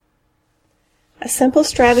A simple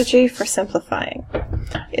strategy for simplifying.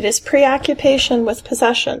 It is preoccupation with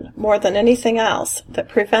possession, more than anything else, that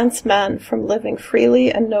prevents men from living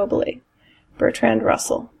freely and nobly. Bertrand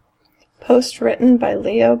Russell. Post written by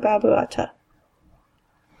Leo Babauta.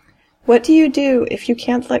 What do you do if you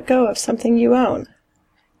can't let go of something you own?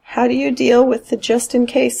 How do you deal with the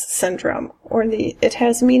just-in-case syndrome, or the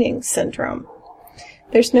it-has-meaning syndrome?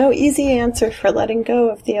 There's no easy answer for letting go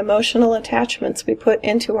of the emotional attachments we put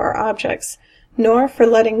into our objects, nor for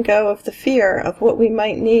letting go of the fear of what we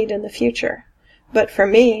might need in the future. But for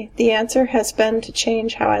me, the answer has been to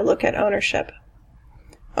change how I look at ownership.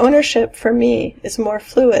 Ownership, for me, is more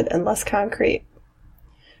fluid and less concrete.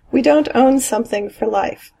 We don't own something for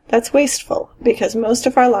life. That's wasteful, because most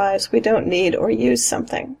of our lives we don't need or use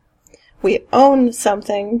something. We own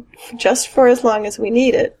something just for as long as we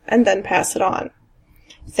need it, and then pass it on.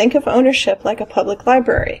 Think of ownership like a public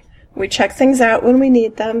library. We check things out when we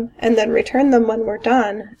need them, and then return them when we're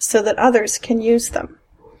done, so that others can use them.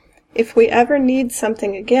 If we ever need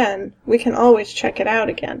something again, we can always check it out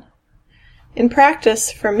again. In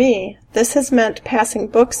practice, for me, this has meant passing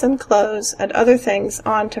books and clothes and other things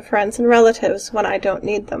on to friends and relatives when I don't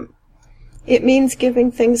need them. It means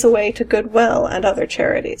giving things away to Goodwill and other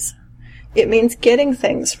charities. It means getting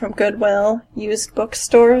things from Goodwill, used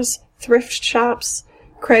bookstores, thrift shops,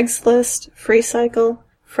 Craigslist, FreeCycle,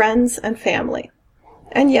 friends, and family.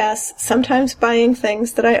 And yes, sometimes buying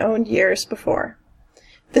things that I owned years before.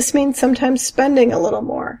 This means sometimes spending a little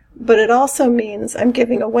more, but it also means I'm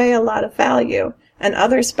giving away a lot of value, and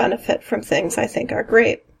others benefit from things I think are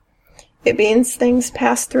great. It means things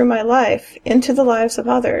pass through my life into the lives of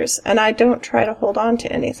others, and I don't try to hold on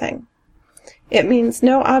to anything. It means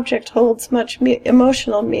no object holds much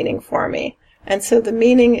emotional meaning for me, and so the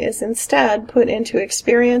meaning is instead put into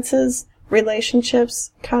experiences,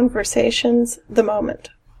 relationships, conversations, the moment.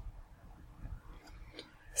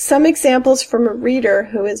 Some examples from a reader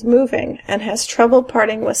who is moving and has trouble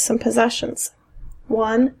parting with some possessions.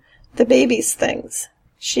 1. The baby's things.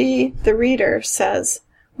 She, the reader, says,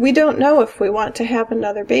 "We don't know if we want to have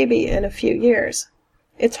another baby in a few years.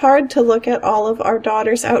 It's hard to look at all of our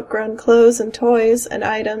daughter's outgrown clothes and toys and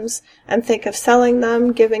items and think of selling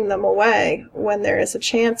them, giving them away, when there is a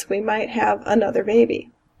chance we might have another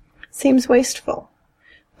baby. Seems wasteful.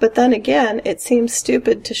 But then again, it seems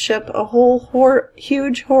stupid to ship a whole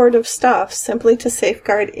huge hoard of stuff simply to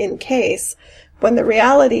safeguard in case, when the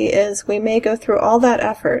reality is we may go through all that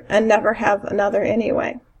effort and never have another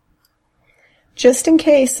anyway." Just in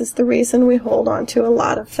case is the reason we hold on to a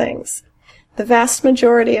lot of things. The vast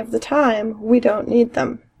majority of the time, we don't need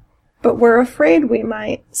them. But we're afraid we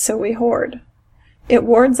might, so we hoard. It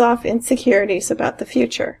wards off insecurities about the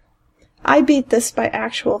future. I beat this by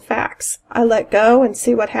actual facts. I let go and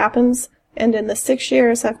see what happens, and in the 6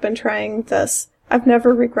 years I've been trying this, I've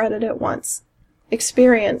never regretted it once.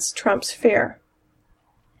 Experience trumps fear.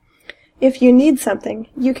 If you need something,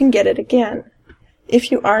 you can get it again.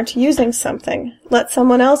 If you aren't using something, let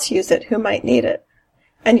someone else use it who might need it.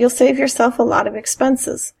 And you'll save yourself a lot of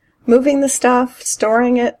expenses. Moving the stuff,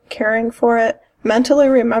 storing it, caring for it, mentally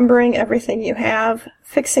remembering everything you have,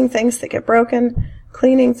 fixing things that get broken,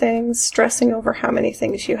 cleaning things, stressing over how many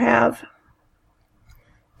things you have.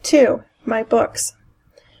 2. My books.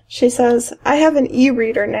 She says, "I have an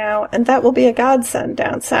e-reader now, and that will be a godsend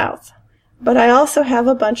down south. But I also have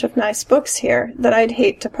a bunch of nice books here that I'd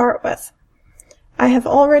hate to part with. I have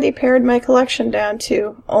already pared my collection down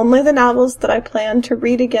to only the novels that I plan to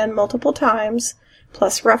read again multiple times,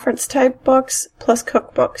 plus reference-type books, plus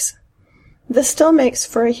cookbooks. This still makes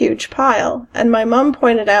for a huge pile, and my mom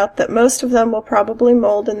pointed out that most of them will probably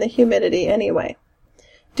mold in the humidity anyway.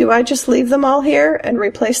 Do I just leave them all here and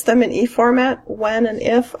replace them in e-format when and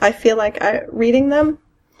if I feel like reading them?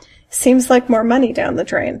 Seems like more money down the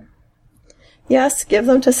drain. Yes, give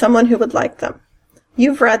them to someone who would like them.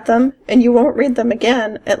 You've read them, and you won't read them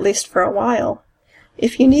again, at least for a while.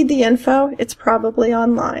 If you need the info, it's probably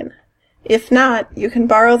online. If not, you can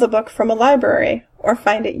borrow the book from a library, or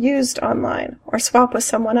find it used online, or swap with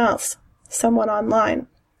someone else, someone online.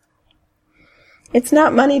 It's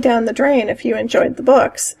not money down the drain if you enjoyed the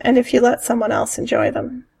books, and if you let someone else enjoy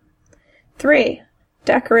them. 3.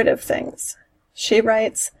 Decorative things. She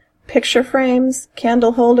writes, picture frames,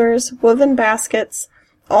 candle holders, woven baskets,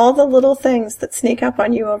 all the little things that sneak up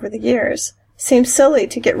on you over the years. Seems silly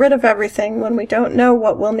to get rid of everything when we don't know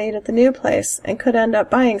what we'll need at the new place and could end up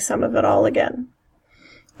buying some of it all again.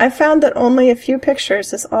 I've found that only a few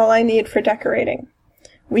pictures is all I need for decorating.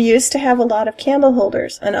 We used to have a lot of candle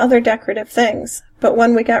holders and other decorative things, but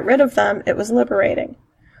when we got rid of them, it was liberating.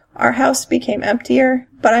 Our house became emptier,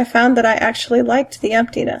 but I found that I actually liked the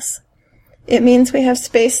emptiness. It means we have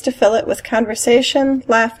space to fill it with conversation,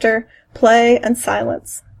 laughter, play, and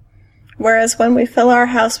silence. Whereas when we fill our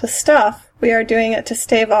house with stuff, we are doing it to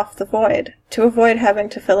stave off the void, to avoid having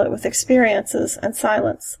to fill it with experiences and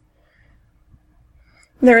silence.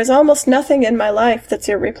 There is almost nothing in my life that's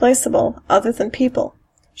irreplaceable, other than people.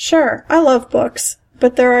 Sure, I love books,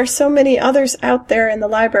 but there are so many others out there in the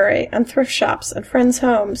library and thrift shops and friends'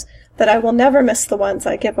 homes that I will never miss the ones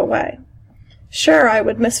I give away. Sure, I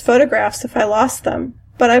would miss photographs if I lost them,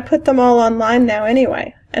 but I put them all online now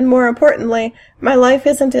anyway, and more importantly, my life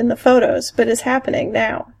isn't in the photos, but is happening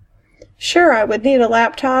now. Sure, I would need a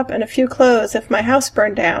laptop and a few clothes if my house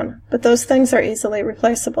burned down, but those things are easily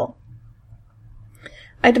replaceable.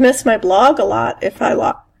 I'd miss my blog a lot if I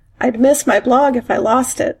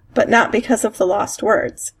lost it, but not because of the lost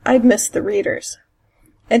words. I'd miss the readers.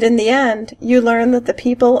 And in the end, you learn that the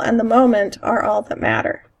people and the moment are all that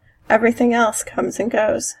matter. Everything else comes and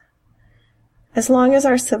goes. As long as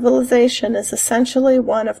our civilization is essentially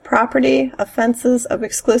one of property, offenses, of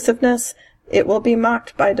exclusiveness, it will be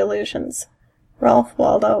mocked by delusions. Ralph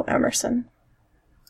Waldo Emerson.